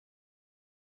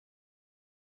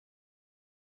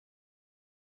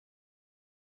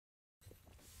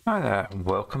Hi there, and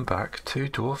welcome back to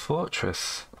Dwarf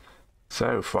Fortress.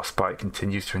 So, Frostbite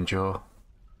continues to endure.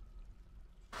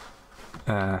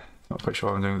 Not quite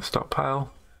sure what I'm doing with the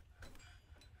stockpile.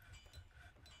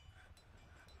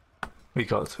 We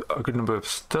got a good number of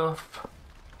stuff.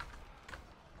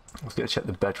 I was going to check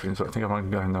the bedrooms, but I think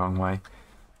I'm going the wrong way.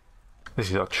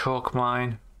 This is our chalk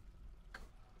mine.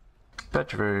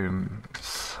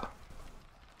 Bedrooms.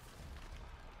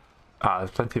 There's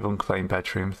plenty of unclaimed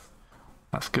bedrooms.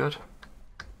 That's good.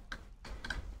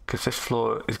 Because this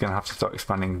floor is going to have to start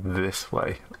expanding this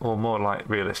way. Or more like,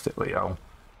 realistically, I'll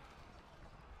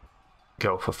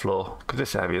go for floor. Because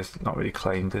this area is not really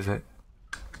claimed, is it?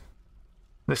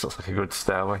 This looks like a good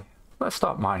stairway. Let's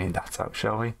start mining that out,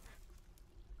 shall we?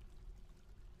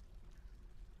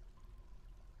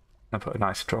 And put a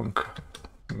nice strong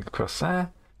across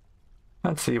there.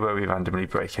 And see where we randomly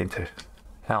break into.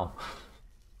 Hell.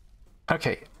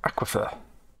 Okay, Aquifer.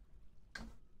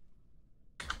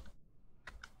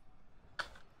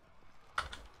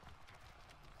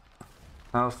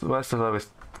 Where's the lowest?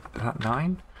 Is that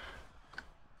 9?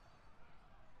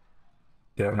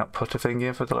 Yeah, I've not put a thing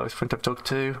in for the lowest point I've dug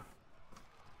to.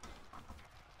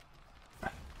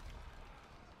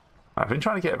 I've been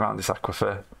trying to get around this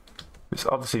aquifer. It's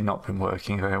obviously not been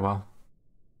working very well.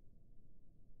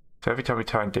 So every time we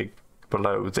try and dig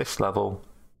below this level,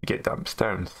 you get damp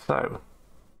stone. So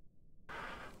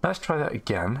let's try that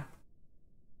again.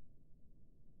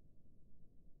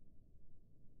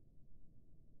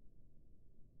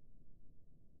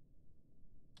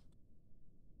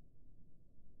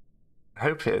 I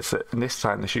hope it is that this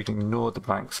time they should ignore the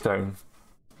blank stone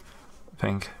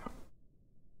thing.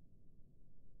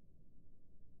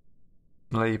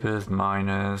 Labourers,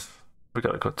 miners. We've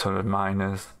got a good ton of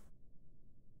miners.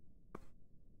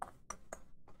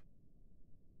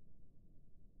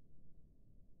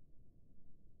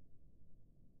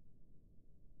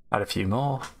 Add a few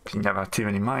more. You never have too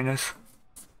many miners.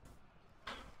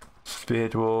 Spear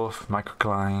Dwarf,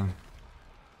 Microcline.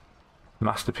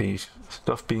 Masterpiece.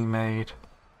 Stuff being made.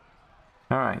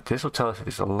 Alright, this will tell us if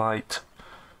it's a light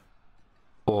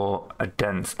or a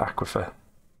dense aquifer.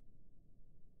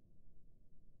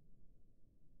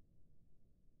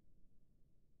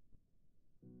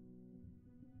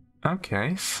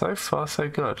 Okay, so far so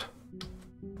good.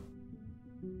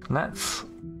 Let's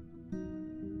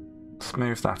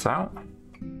smooth that out.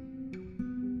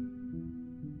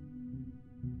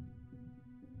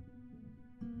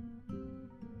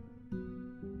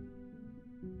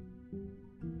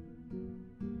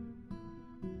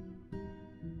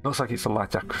 Looks like it's a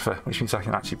light aquifer, which means I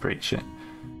can actually breach it.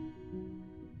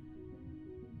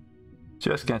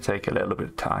 Just going to take a little bit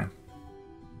of time.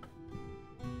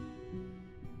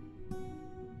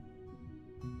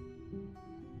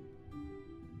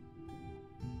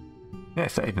 Yeah,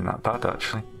 it's not even that bad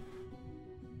actually.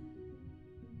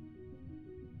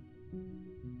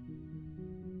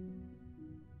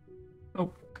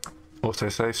 Oh, auto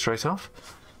save straight off.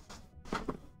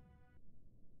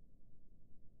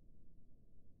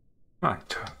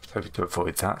 Right, hoping to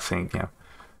avoid that, seeing,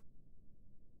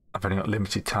 I've only got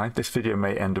limited time. This video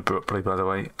may end abruptly, by the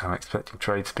way. I'm expecting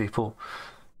tradespeople.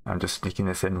 I'm just sneaking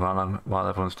this in while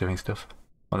everyone's doing stuff.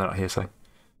 Well, they're not here, so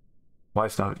why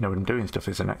is no one doing stuff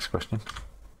is the next question.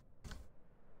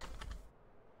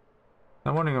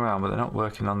 They're wandering around, but they're not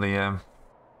working on the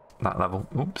that level.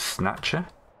 Oops, Snatcher.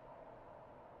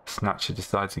 Snatcher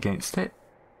decides against it.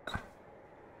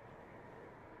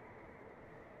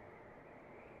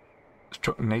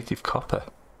 Struck native copper.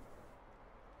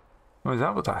 Oh, is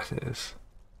that what that is?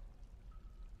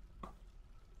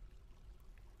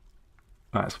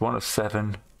 Right, it's 1 of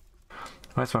 7.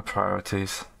 Where's my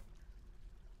priorities?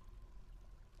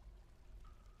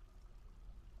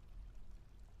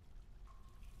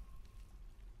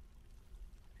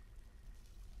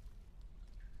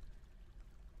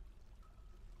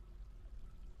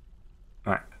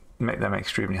 Right, make them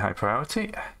extremely high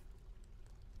priority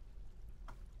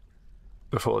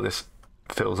before this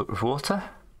fills up with water.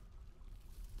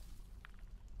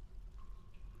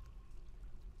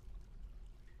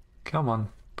 Come on,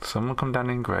 someone come down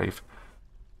and engrave.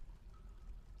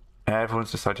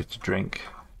 Everyone's decided to drink,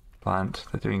 plant.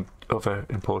 They're doing other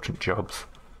important jobs.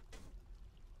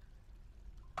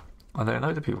 Although a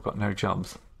load of people got no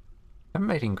jobs. I haven't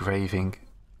made engraving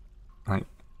like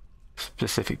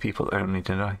specific people only,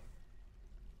 did I?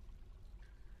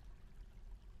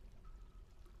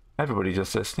 Everybody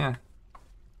does this, yeah.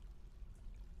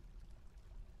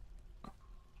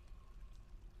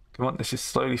 Come on, this is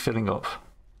slowly filling up.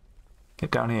 Get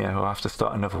down here or I'll have to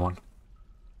start another one.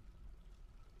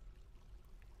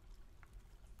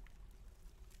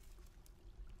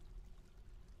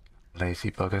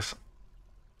 Lazy buggers.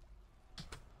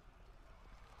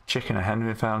 Chicken and hen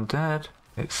been found dead.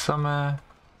 It's summer.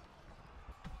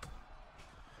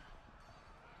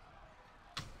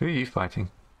 Who are you fighting?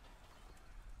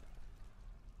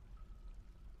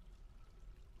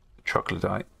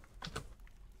 Troglodyte.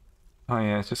 Oh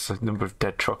yeah, it's just a number of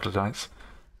dead troglodytes.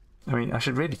 I mean, I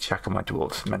should really check on my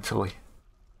dwarves mentally.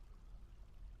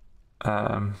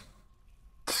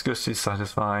 Disgusted,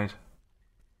 satisfied.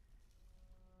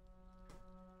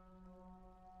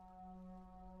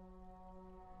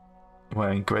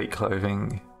 Wearing great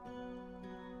clothing.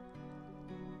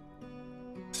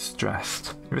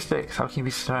 Stressed. Mistakes, how can you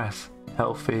be stressed?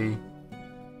 Healthy.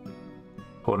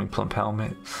 Holding plump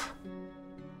helmets.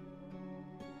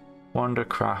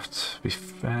 Wondercraft. Be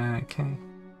fair, okay.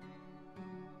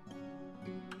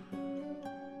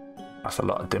 That's a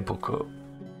lot of dimple cut.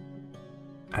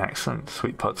 Excellent.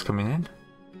 Sweet pods coming in.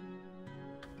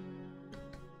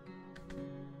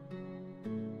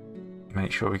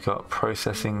 Make sure we got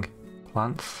processing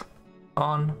plants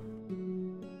on.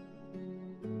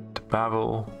 The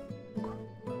barrel.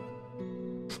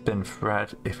 Spin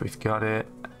thread if we've got it.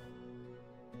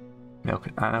 Milk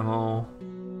an animal.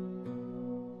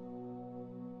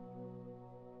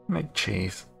 Make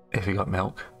cheese if we got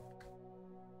milk.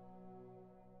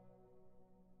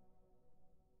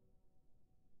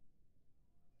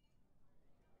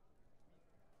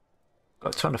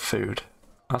 Got a ton of food.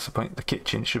 That's the point. The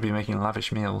kitchen should be making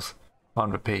lavish meals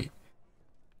on repeat.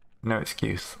 No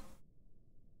excuse.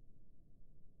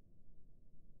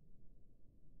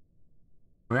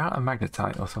 We're out of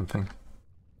magnetite or something.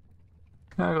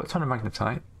 No, I got a ton of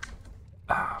magnetite.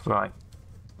 Ah, right.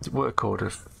 Work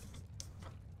orders.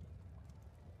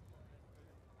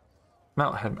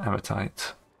 Melt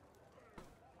hematite.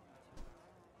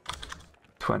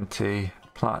 20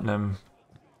 platinum.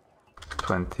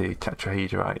 20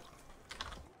 tetrahedrite.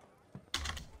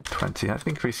 20. Let's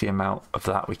increase the amount of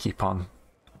that we keep on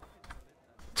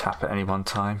tap at any one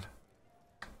time.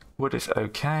 Wood is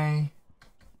okay.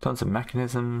 Tons of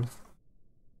mechanisms.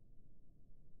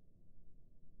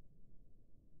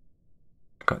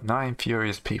 Got 9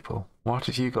 furious people. What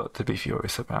have you got to be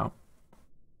furious about?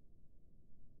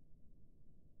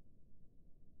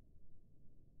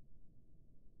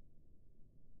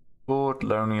 Bored,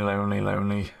 lonely, lonely,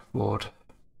 lonely, bored.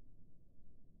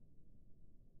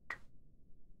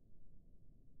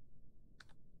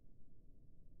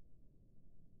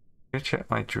 I'm gonna check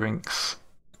my drinks.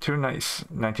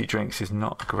 290 drinks is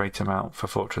not a great amount for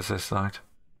Fortress this side.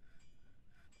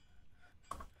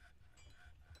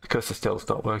 Because the still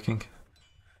stopped working.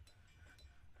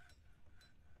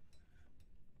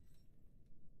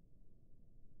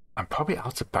 I'm probably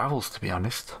out of barrels, to be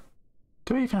honest.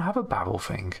 Do I even have a barrel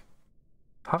thing?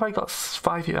 Have I got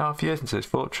 5.5 years into this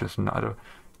fortress and I don't...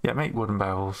 Yeah, make wooden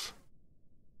barrels.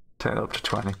 Take it up to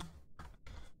 20.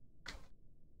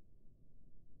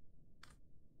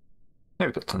 Yeah,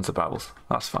 we've got tons of barrels.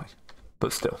 That's fine.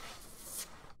 But still.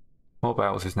 More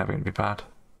barrels is never going to be bad.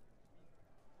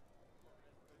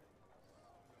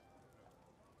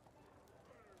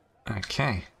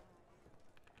 Okay.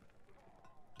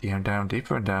 Down,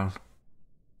 deeper and down.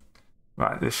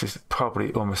 Right, this is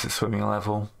probably almost at swimming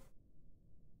level.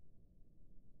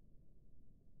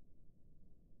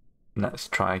 Let's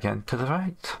try again to the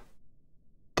right.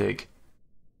 Dig.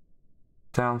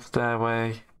 Down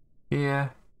stairway.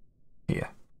 Here.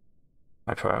 Here.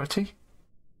 High priority.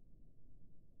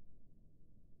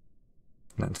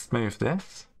 Let's move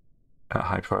this at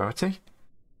high priority.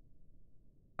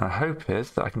 My hope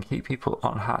is that I can keep people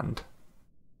on hand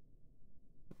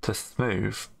to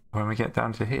smooth when we get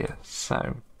down to here.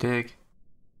 So dig,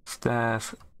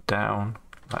 stairs, down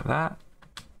like that.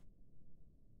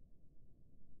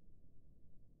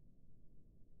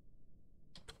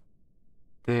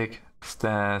 Dig,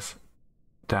 stairs,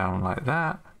 down like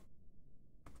that.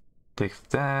 Dig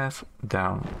stairs,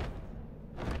 down.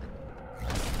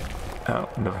 Oh,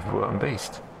 another forgotten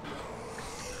beast.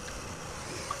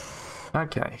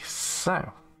 Okay,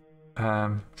 so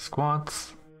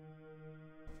squads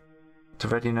to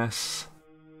readiness,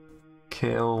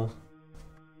 kill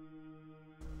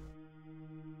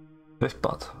this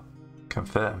bot,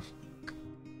 confirm.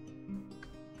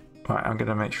 Right, I'm going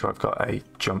to make sure I've got a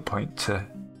jump point to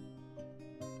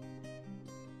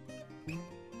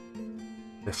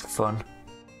this fun.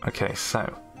 Okay,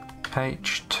 so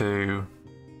H to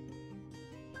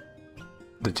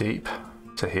the deep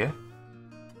to here.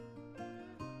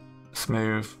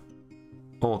 Smooth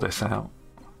all this out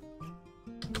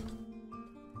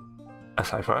as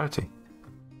high priority.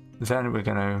 Then we're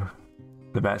going to...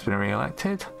 The mayor's been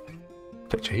re-elected.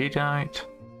 Tetrahedrite.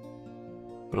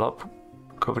 Blob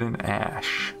covered in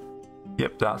ash.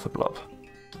 Yep, that's a blob.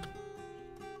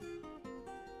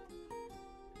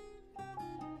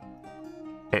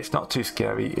 It's not too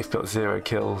scary, it's got 0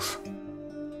 kills.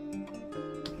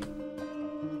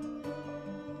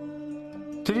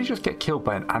 Did he just get killed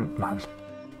by an Antman?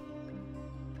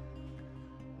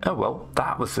 Oh well,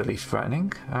 that was the least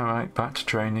threatening. Alright, back to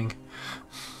training.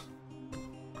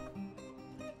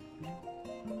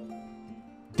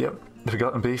 Yep, the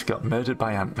Forgotten Beast got murdered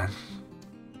by Antmen.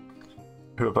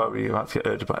 Who are about to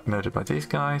get murdered by these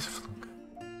guys.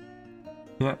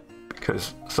 Yep,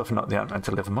 because suffer not the Antmen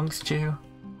to live amongst you.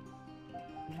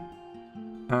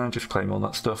 And just claim all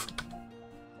that stuff.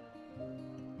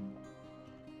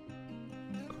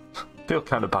 Feel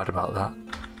kind of bad about that.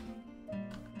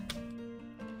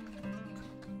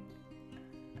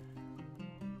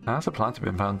 Has a plant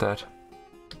been found dead?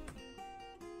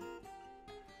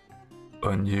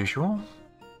 Unusual.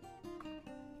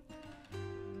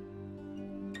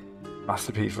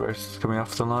 Masterpiece roast coming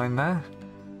off the line there.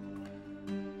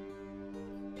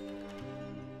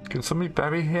 Can somebody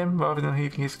bury him rather than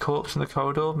leaving his corpse in the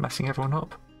corridor, messing everyone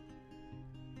up?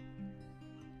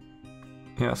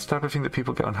 Yeah, that's the type of thing that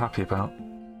people get unhappy about.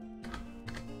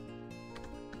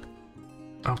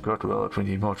 Oh god, Lord, we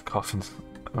need more coffins.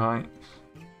 Right.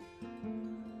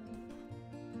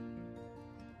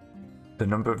 The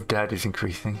number of dead is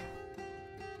increasing.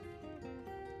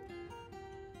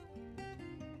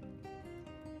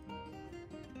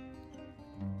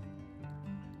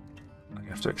 I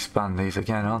have to expand these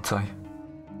again, aren't I?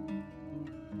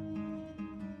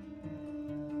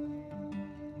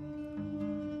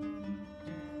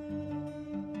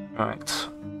 Right,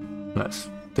 let's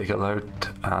dig a load.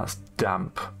 That's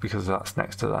damp because that's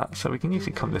next to that, so we can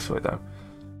usually come this way though.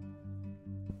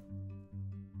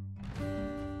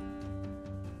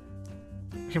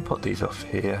 We can put these off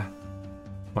here.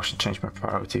 I should change my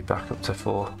priority back up to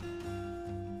 4.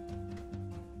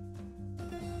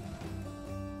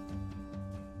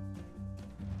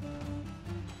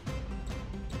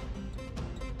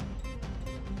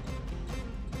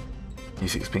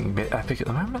 Music's being a bit epic at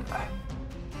the moment.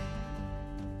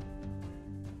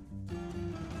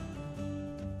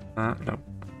 No.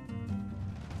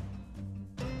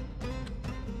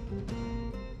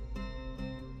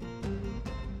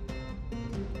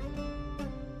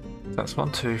 That's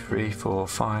 1, 2, 3, 4,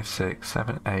 5, 6,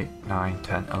 7, 8, 9,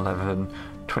 10, 11,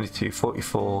 22,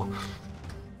 44.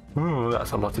 Ooh,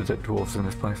 that's a lot of dead dwarves in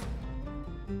this place.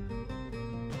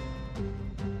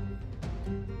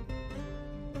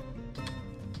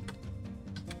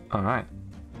 Alright.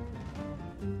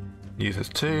 User's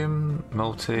tomb,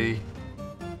 multi.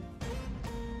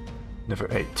 Another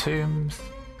 8 tombs.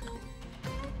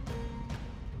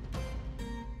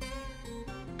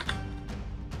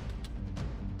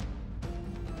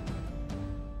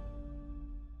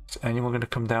 Is anyone going to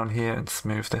come down here and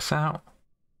smooth this out?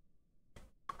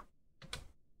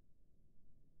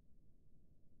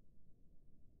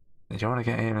 They don't want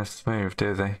to get in and smooth,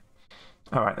 do they?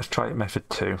 Alright, let's try method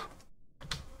 2.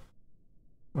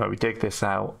 Where we dig this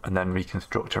out and then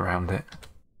reconstruct around it.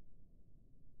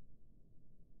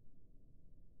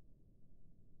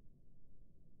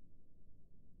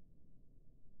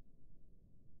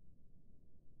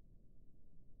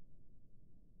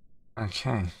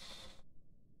 Okay.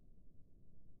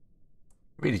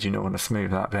 Really do not want to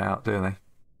smooth that bit out, do they?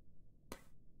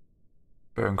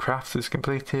 Bone crafts is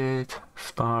completed.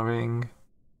 Sparring.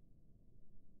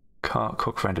 Can't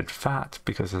cook rendered fat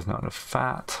because there's not enough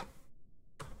fat.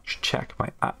 Should check my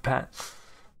app pets.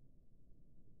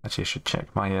 Actually, I should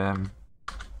check my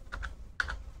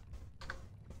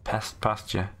pest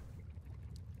pasture.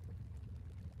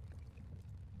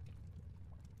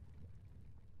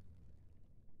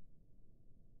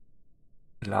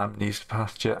 Lamb needs a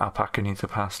pasture, alpaca needs a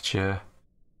pasture.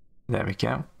 There we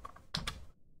go.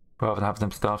 Rather than have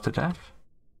them starve to death.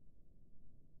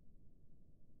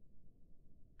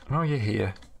 Oh, you're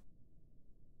here.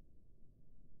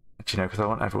 Do you know, because I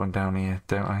want everyone down here,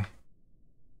 don't I?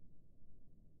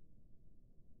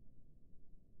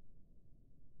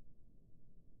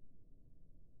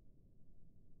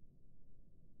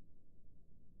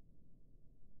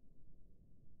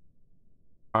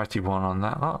 Priority 1 on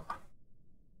that lot.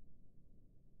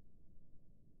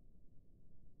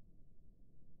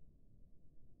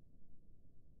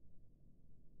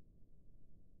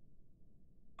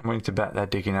 I'm willing to bet they're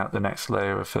digging out the next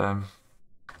layer of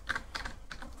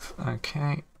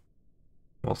okay,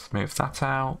 we'll smooth that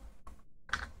out.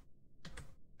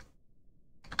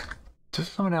 Does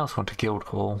someone else want a guild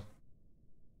hall?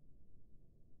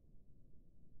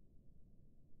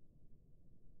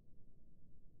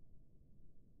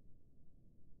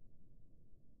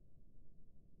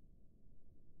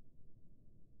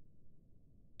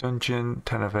 Dungeon,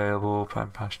 10 available, pen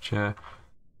pasture.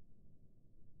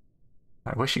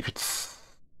 I wish you could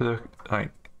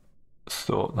like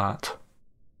sort that.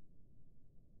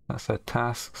 That said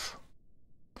tasks.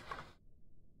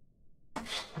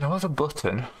 There was a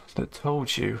button that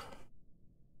told you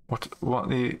what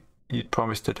you'd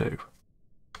promised to do.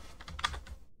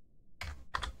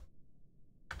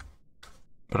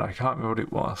 But I can't remember what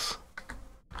it was.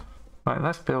 Right,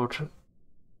 let's build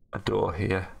a door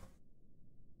here.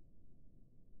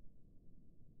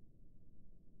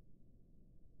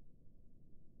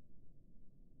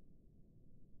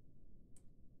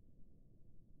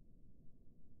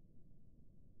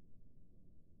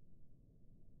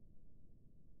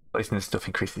 Placing this stuff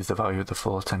increases the value of the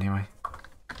fort anyway.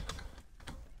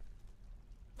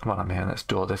 While I'm here, let's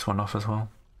door this one off as well.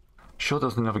 Sure,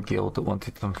 there's another guild that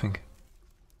wanted something.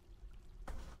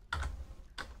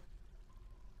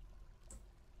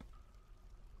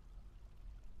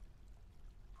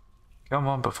 Come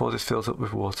on, before this fills up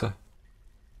with water.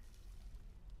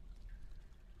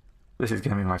 This is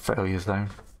going to be my failure zone.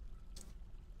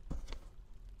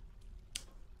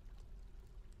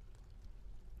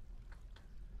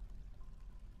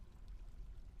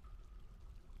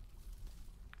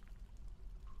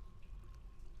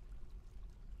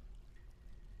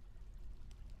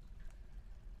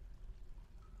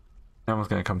 No one's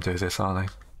going to come do this, are they?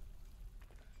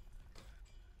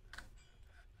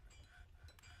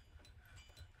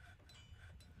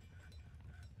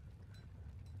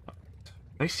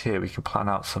 At least here we can plan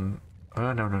out some...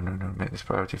 Oh, no, make this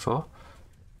priority 4.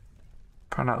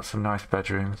 Plan out some nice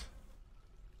bedrooms.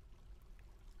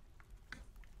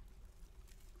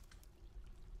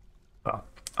 Well,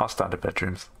 our standard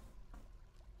bedrooms.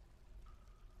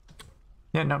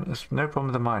 Yeah, no, there's no problem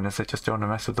with the miners, they just don't want to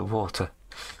mess with the water.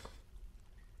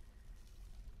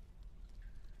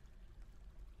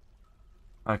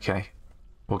 Okay,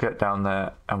 we'll get down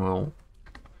there and we'll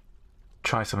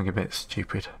try something a bit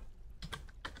stupid.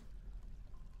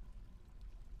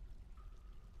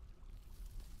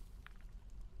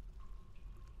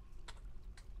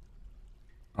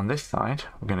 On this side,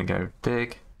 we're going to go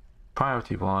dig,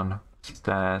 priority 1,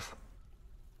 stairs.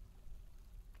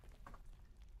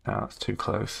 Now it's too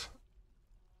close.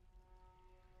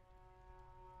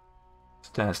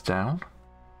 Stairs down.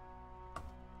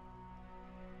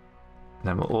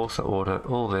 Then we'll also order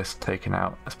all this taken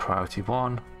out as priority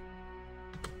 1.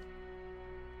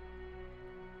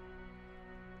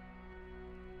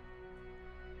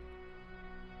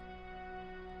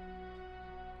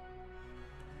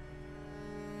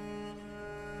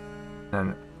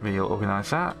 Then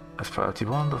reorganize that as priority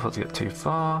 1 before they get too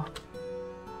far.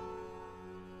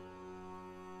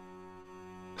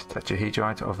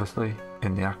 Tetrahedrite, obviously,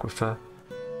 in the Aquifer.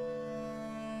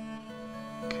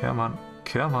 Come on,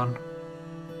 come on.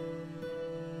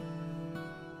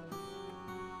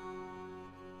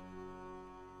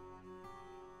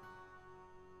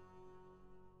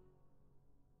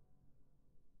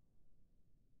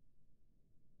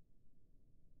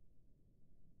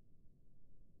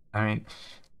 I mean,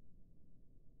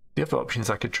 the other option is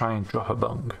I could try and drop a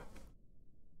bung.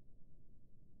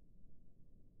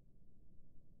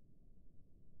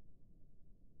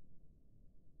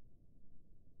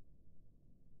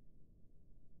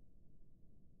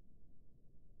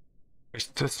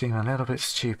 Which does seem a little bit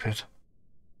stupid.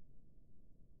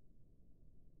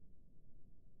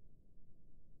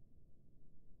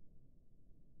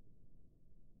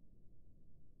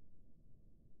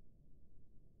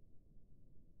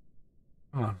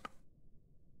 Come on.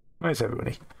 Where's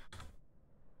everybody?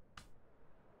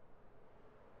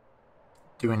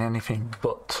 Doing anything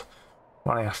but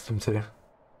what I asked them to.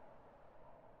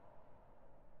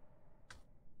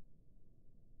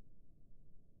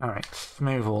 Alright, let's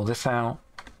move all this out.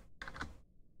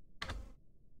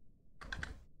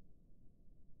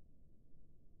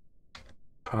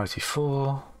 Priority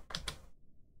 4.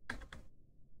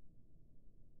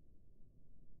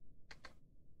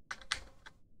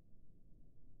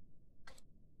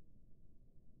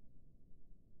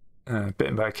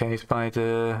 Bitten by a cave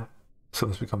spider.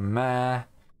 Someone's become mayor.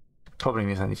 Probably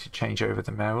means I need to change over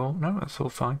the mayoral. No, that's all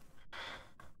fine.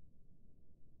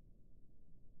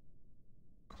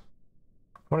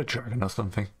 What a dragon or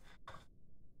something.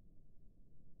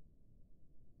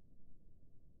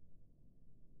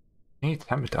 Needs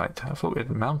hematite. I thought we had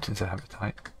mountains of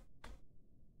hematite.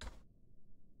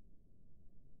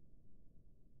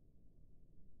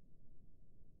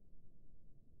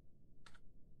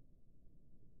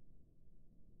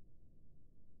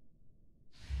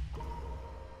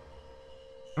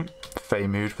 Fey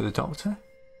mood for the doctor.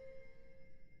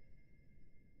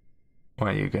 What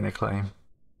are you going to claim?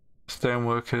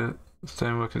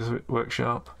 stoneworker's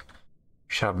workshop. You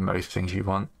should have most things you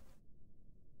want.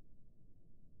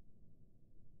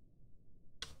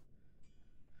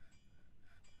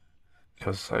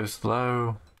 You're so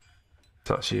slow.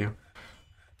 That's you.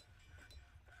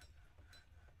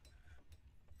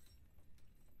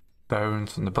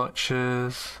 Bones from the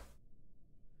butchers.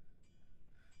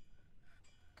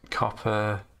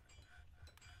 Copper.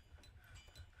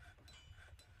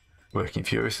 Working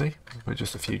furiously with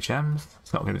just a few gems.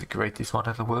 It's not going to be the greatest one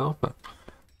in the world, but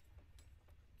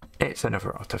it's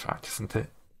another artifact, isn't it?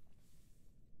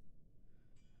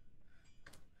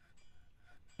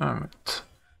 Alright.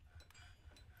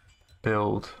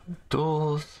 Build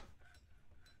doors.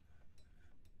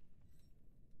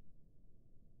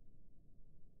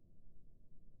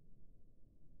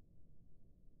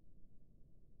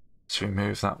 Let's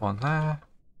remove that one there.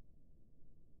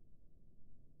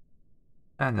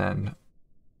 And then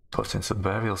put in some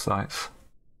burial sites.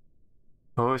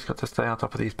 Always got to stay on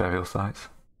top of these burial sites.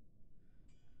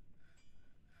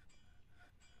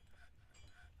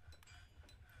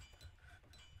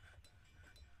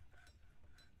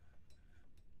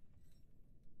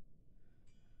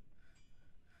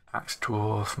 Axe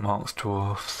dwarf, marks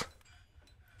dwarfs.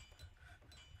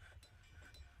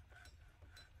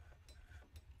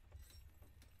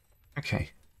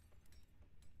 Okay.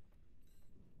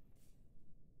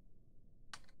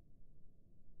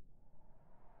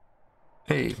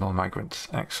 Hey, more migrants.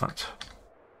 Excellent.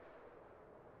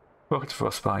 Welcome to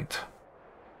Frostbite.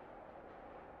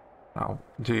 I'll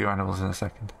do your animals in a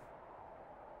second.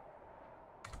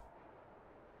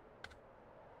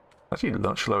 Actually,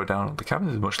 much lower down. The cabin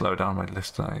is much lower down my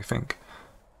list, I think.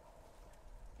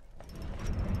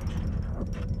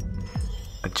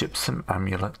 A gypsum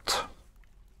amulet.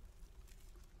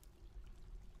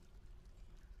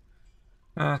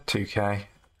 2k.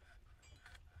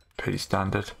 Pretty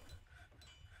standard.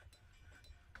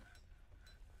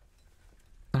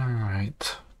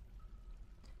 Alright.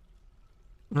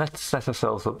 Let's set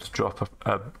ourselves up to drop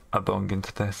a bung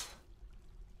into this.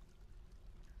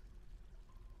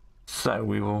 So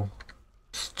we will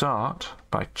start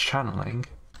by channeling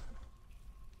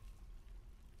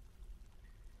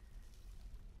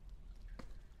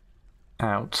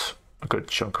out a good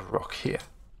chunk of rock here.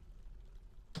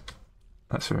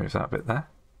 Let's remove that bit there.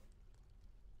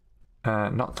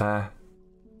 Not there.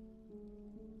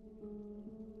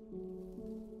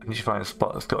 I need to find a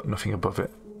spot that's got nothing above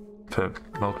it for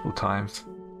multiple times.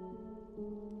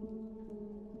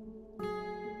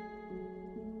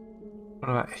 What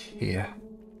about here?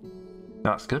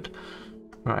 That's good.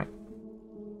 Right.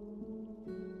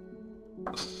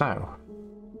 So.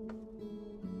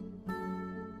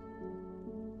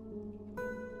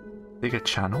 Dig a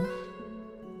channel.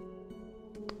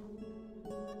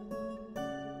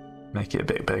 Make it a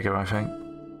bit bigger, I think.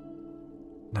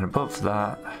 Then above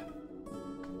that.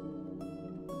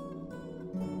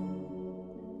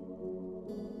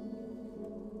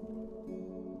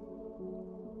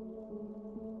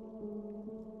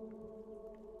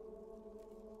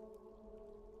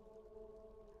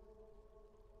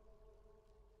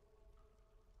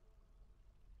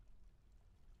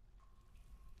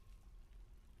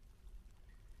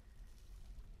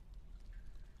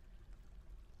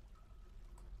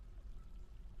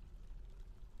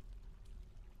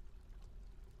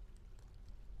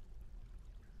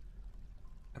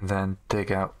 And then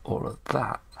dig out all of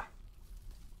that.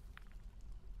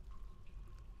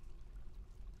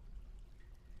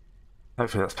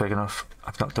 Hopefully that's big enough.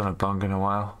 I've not done a bung in a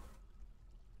while.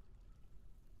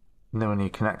 And then we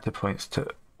need connector points to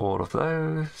all of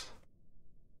those.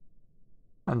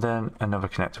 And then another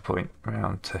connector point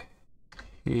around to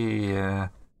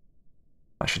here.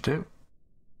 That should do.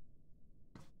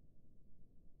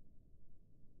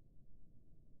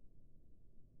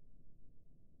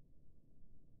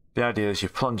 The idea is you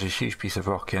plunge a huge piece of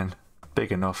rock in,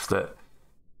 big enough that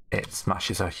it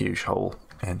smashes a huge hole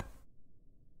in.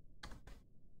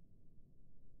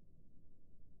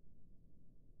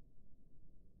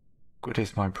 Good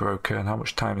is my broker, and how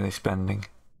much time are they spending?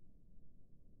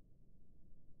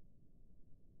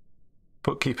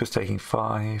 Bookkeeper's taking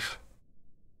 5.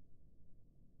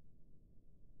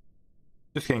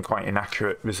 Just getting quite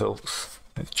inaccurate results.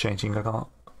 It's changing a lot.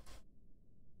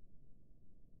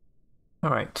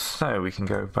 Alright, so we can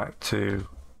go back to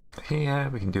here,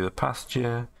 we can do the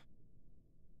pasture.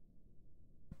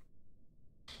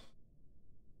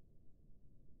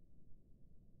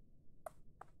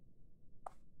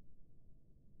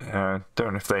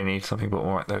 Don't know if they need something, but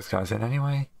we'll write those guys in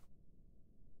anyway.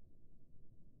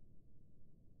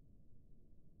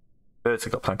 Birds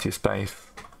have got plenty of space.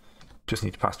 just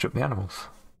need to pasture up the animals.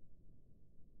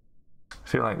 I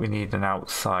feel like we need an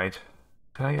outside.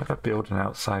 Can I ever build an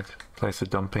outside place for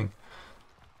dumping?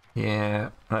 Yeah,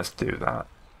 let's do that.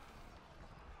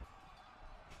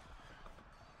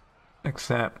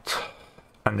 Except,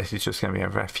 and this is just going to be a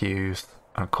refuse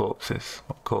and corpses,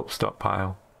 or corpse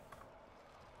stockpile.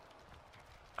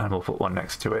 And we'll put one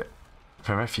next to it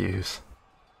for refuse.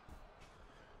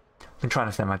 I've been trying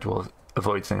to send my dwarves,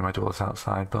 avoid sending my dwarves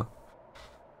outside, but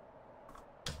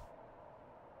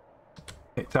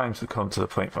it's time to come to the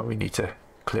point where we need to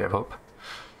clear up.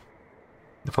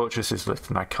 The fortress is lit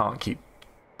and I can't keep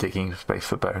digging space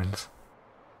for bones,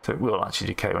 so it will actually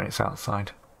decay when it's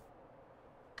outside.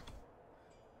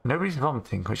 Nobody's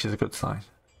vomiting, which is a good sign.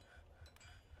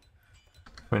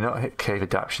 We're not hit cave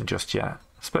adaptation just yet. I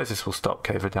suppose this will stop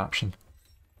cave adaptation.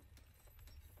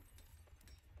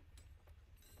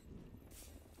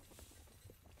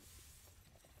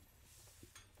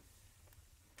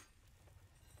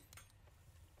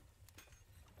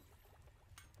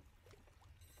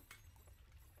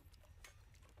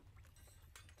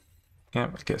 Yeah,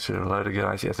 let's get through a load of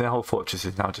guys. Yeah, the whole fortress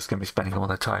is now just going to be spending all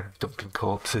their time dumping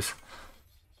corpses.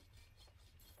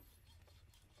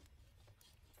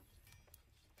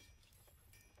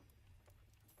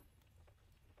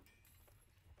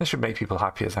 This should make people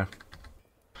happier though.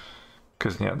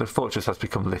 Because, you know, the fortress has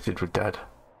become littered with dead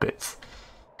bits.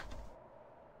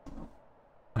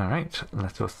 Alright,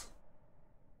 let us...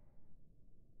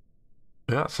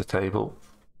 That's the table.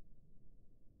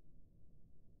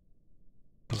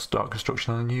 We'll start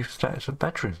construction on a new set of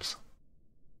bedrooms.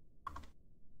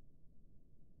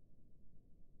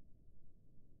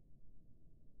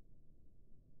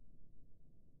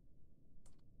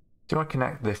 Do I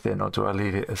connect this in or do I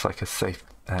leave it as like a safe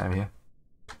area?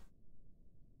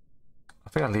 I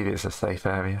think I'll leave it as a safe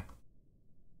area.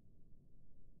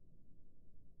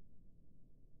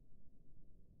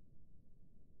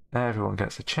 Everyone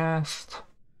gets a chest.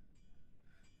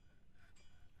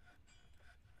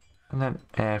 And then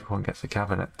everyone gets a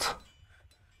cabinet.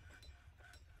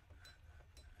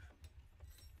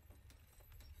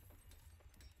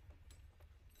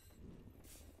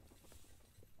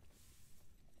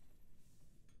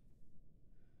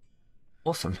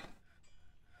 Awesome.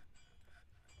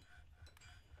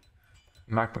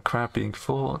 Magma crab being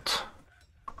fought.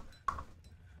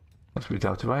 Must be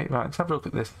Delta 8. Right, let's have a look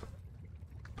at this.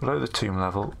 Below the tomb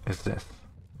level is this.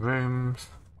 Rooms.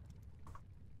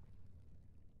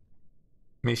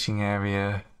 Meeting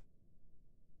area.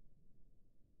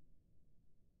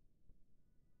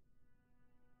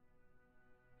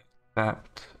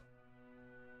 That.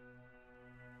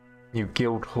 New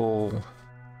guild hall.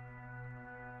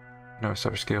 No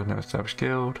established guild, no established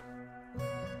guild.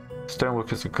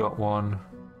 Stoneworkers have got one.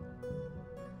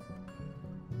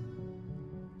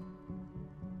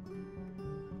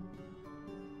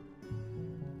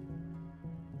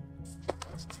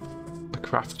 The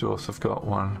craft dwarfs have got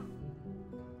one.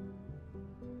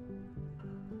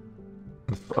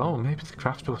 Oh, maybe the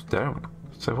craft dwarfs don't.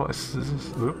 So what is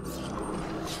this? Oops.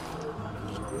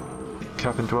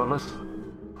 Cabin dwellers?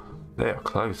 They are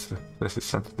close. This has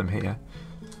centered them here.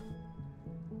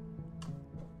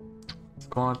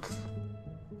 Squads.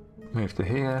 Move to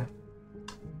here.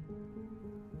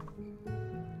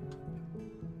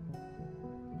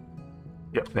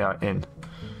 Yep, they are in.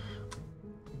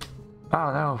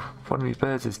 Oh no, one of these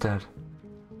birds is dead.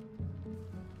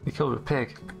 He killed a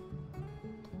pig.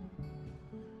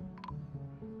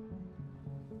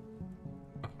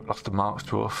 Lost a marked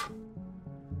dwarf.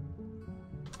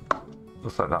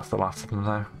 Looks like that's the last of them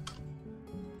though.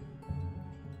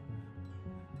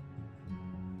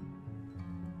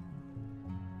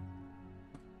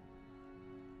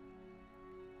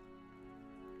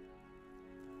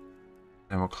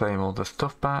 Then we'll claim all the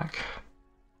stuff back.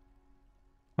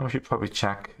 And we should probably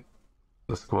check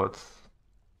the squads.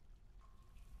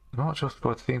 The martial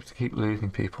squad seems to keep losing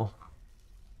people.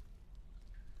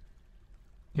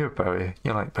 You're a bowie.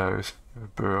 You like bows. You're a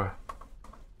brewer.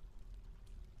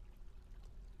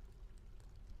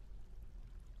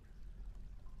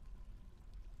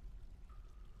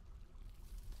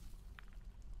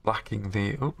 Lacking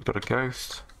the... Oh, we've got a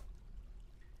ghost.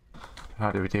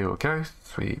 How do we deal with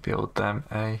ghosts? We build them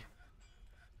a...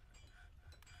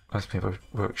 Let's be a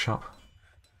workshop.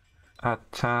 Add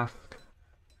task.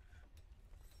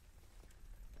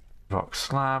 Rock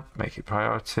slab. Make it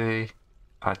priority.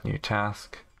 Add new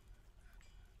task.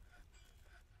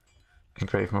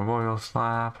 Engrave memorial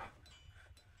slab.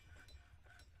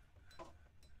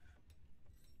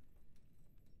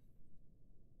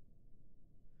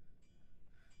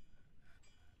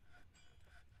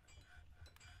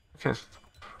 Okay,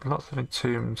 lots of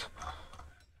entombed.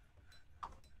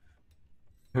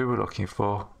 Who we're looking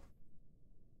for?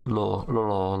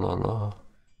 Law.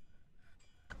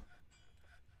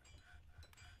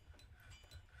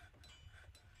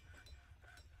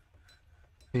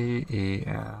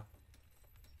 E-E-L.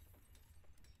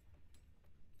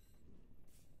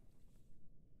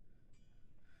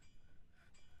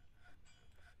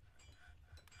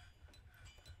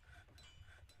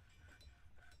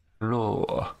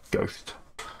 Law. Ghost.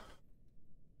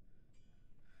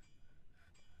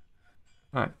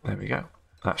 Right, there we go.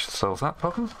 That should solve that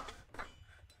problem.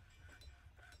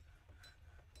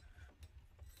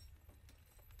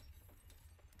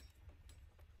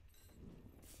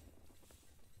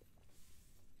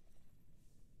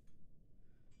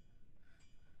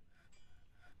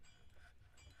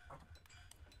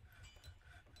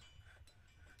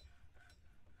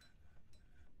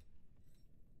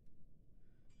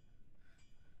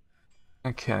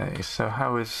 Okay, so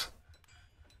how is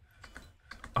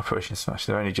Operation Smash?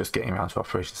 They're only just getting around to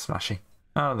Operation Smashing.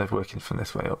 Oh, they're working from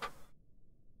this way up.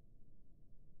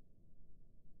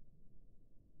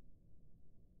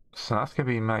 So that's going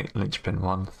to be my linchpin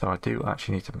one, so I do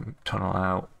actually need to tunnel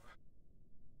out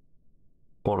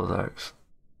all of those.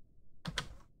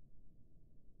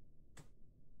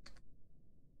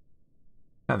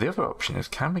 Now the other option is,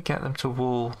 can we get them to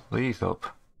wall these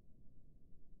up?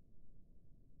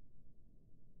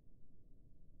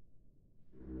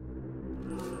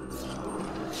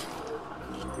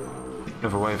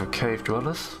 Another wave of cave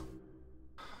dwellers.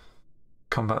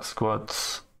 Combat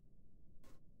squads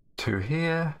to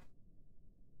here.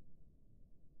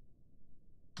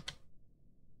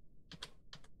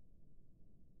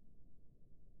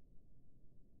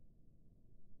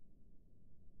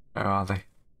 Where are they?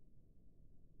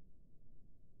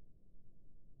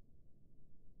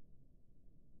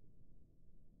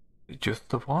 Just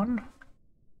the one?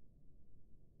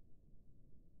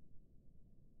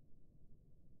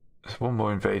 There's one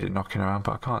more invader knocking around,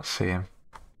 but I can't see him.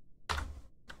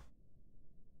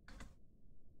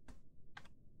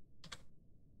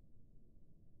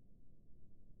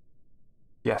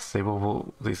 Yes, they will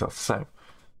wall these off. So,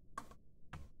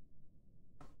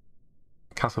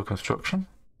 castle construction.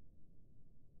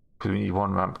 Because we need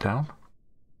one ramp down.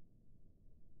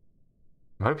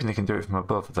 I'm hoping they can do it from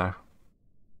above though.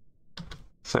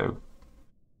 So,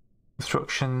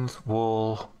 constructions,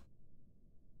 wall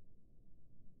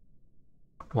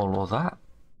all that.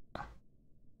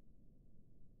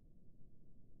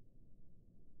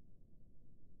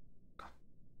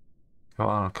 Come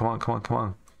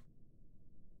on.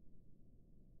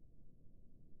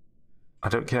 I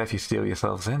don't care if you steal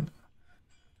yourselves in.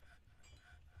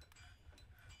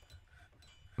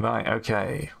 Right,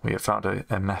 okay, we have found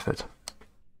a method.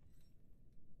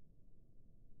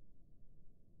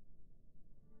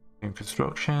 In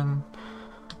construction.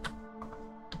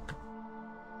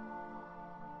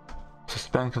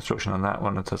 Suspend construction on that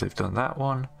one until they've done that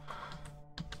one.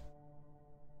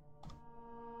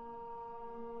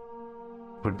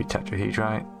 Would be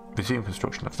tetrahedrite. Resume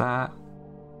construction of that.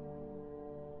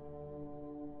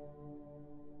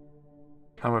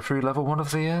 And we're through level 1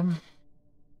 of the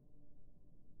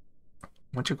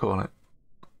what do you call it?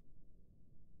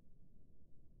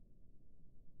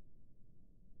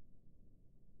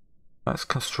 Let's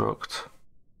construct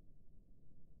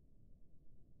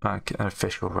like an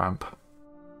official ramp.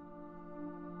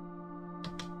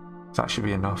 That should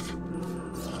be enough.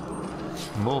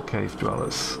 More cave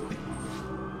dwellers.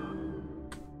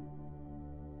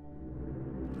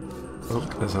 Oh,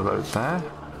 there's a load there.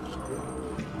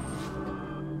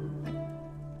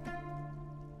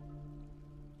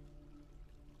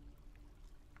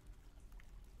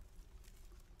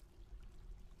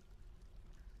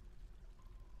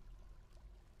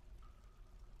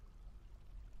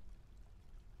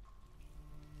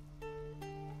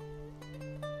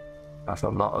 That's a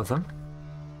lot of them.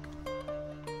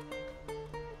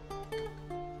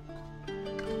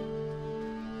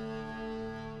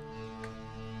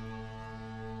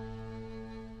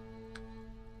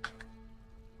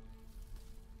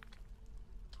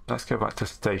 Let's go back to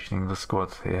stationing the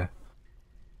squads here.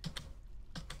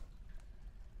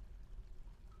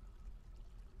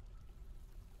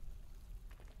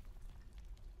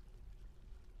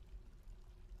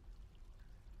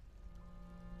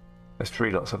 There's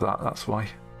 3 lots of that, that's why.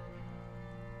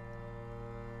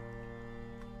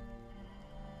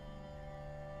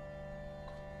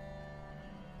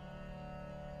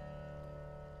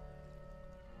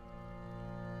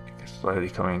 It's slowly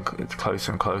coming, it's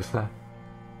closer and closer.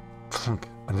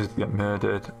 And just get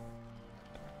murdered.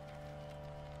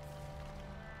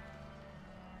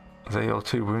 Are they all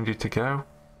too wounded to go?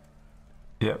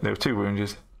 Yep, they were too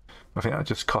wounded. I think that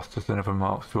just cost us another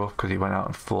Mark Dwarf because he went out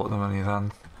and fought them on his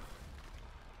hand.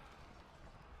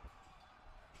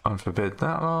 Unforbid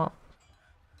that lot.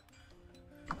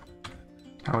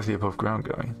 How is the above ground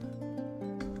going?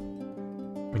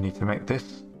 We need to make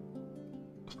this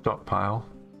stockpile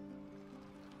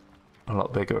a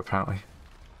lot bigger apparently.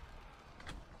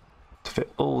 To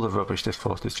fit all the rubbish this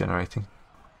force is generating.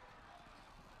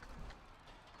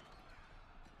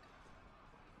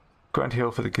 Grand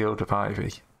Hill for the Guild of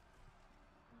Ivy.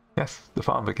 Yes, the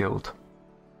Farmer Guild.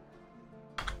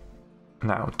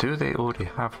 Now, do they already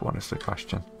have one is the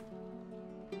question.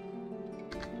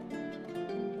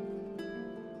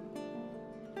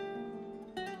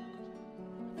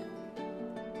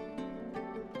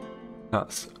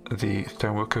 That's the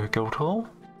Stoneworker Guild Hall.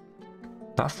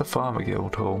 That's the Farmer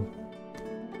Guild Hall.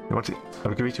 You want it?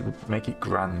 I'll agree to make it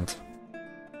grand.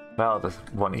 Well, there's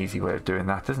one easy way of doing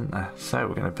that, isn't there? So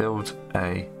we're going to build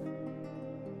a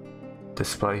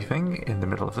display thing in the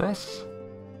middle of this.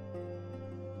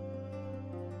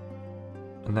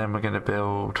 And then we're going to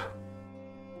build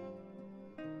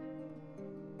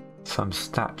some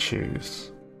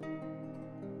statues.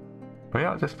 We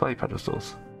are display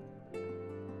pedestals.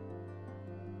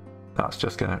 That's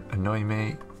just going to annoy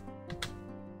me.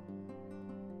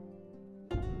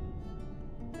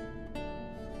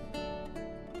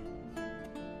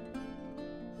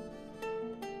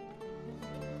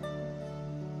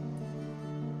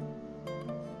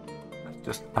 Let's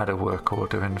just add a work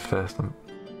order in for some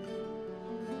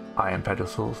iron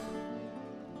pedestals.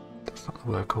 That's not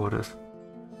the work orders.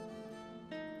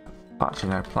 Actually,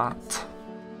 no, plat.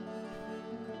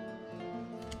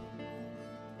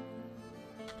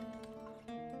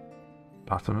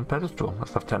 Platinum pedestal.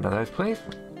 Let's have 10 of those, please.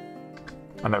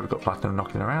 I know we've got platinum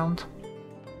knocking around.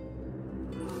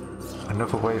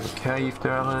 Another wave of cave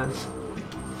dwellers.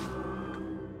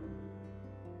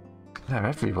 They're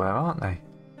everywhere, aren't they?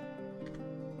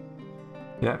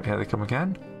 Yep, here they come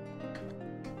again.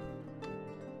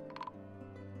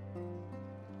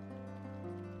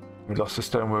 We lost a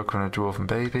stoneworker and a dwarven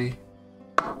baby.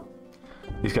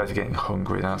 These guys are getting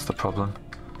hungry, that's the problem.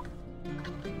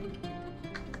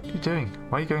 What are you doing?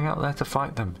 Why are you going out there to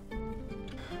fight them?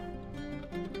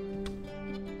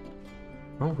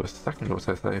 Oh, a second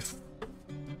auto save.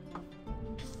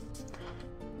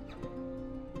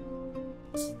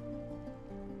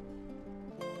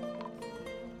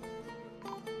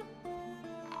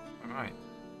 Right.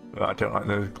 Oh, I don't like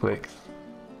those clicks.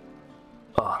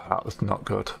 Oh, that was not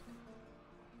good.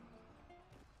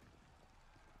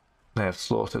 They have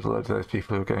slaughtered a load of those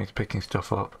people who are going to picking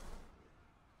stuff up.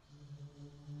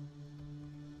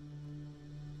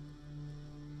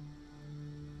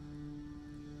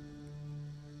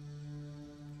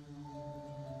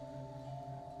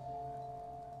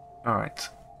 Alright,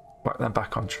 whack them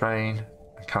back on train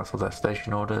and cancel their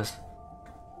station orders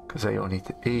because they all need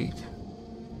to eat.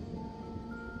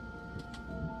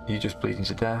 You just bleeding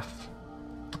to death.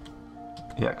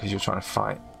 Yeah, because you're trying to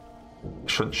fight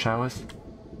shunt showers.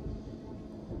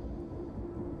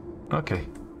 Okay.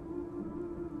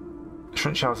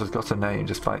 Shunt showers has got a name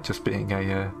despite just being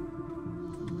a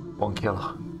one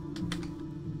killer.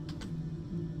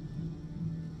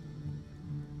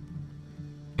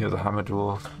 You're the hammer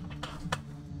dwarf.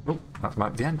 Oh, that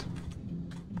might be the end.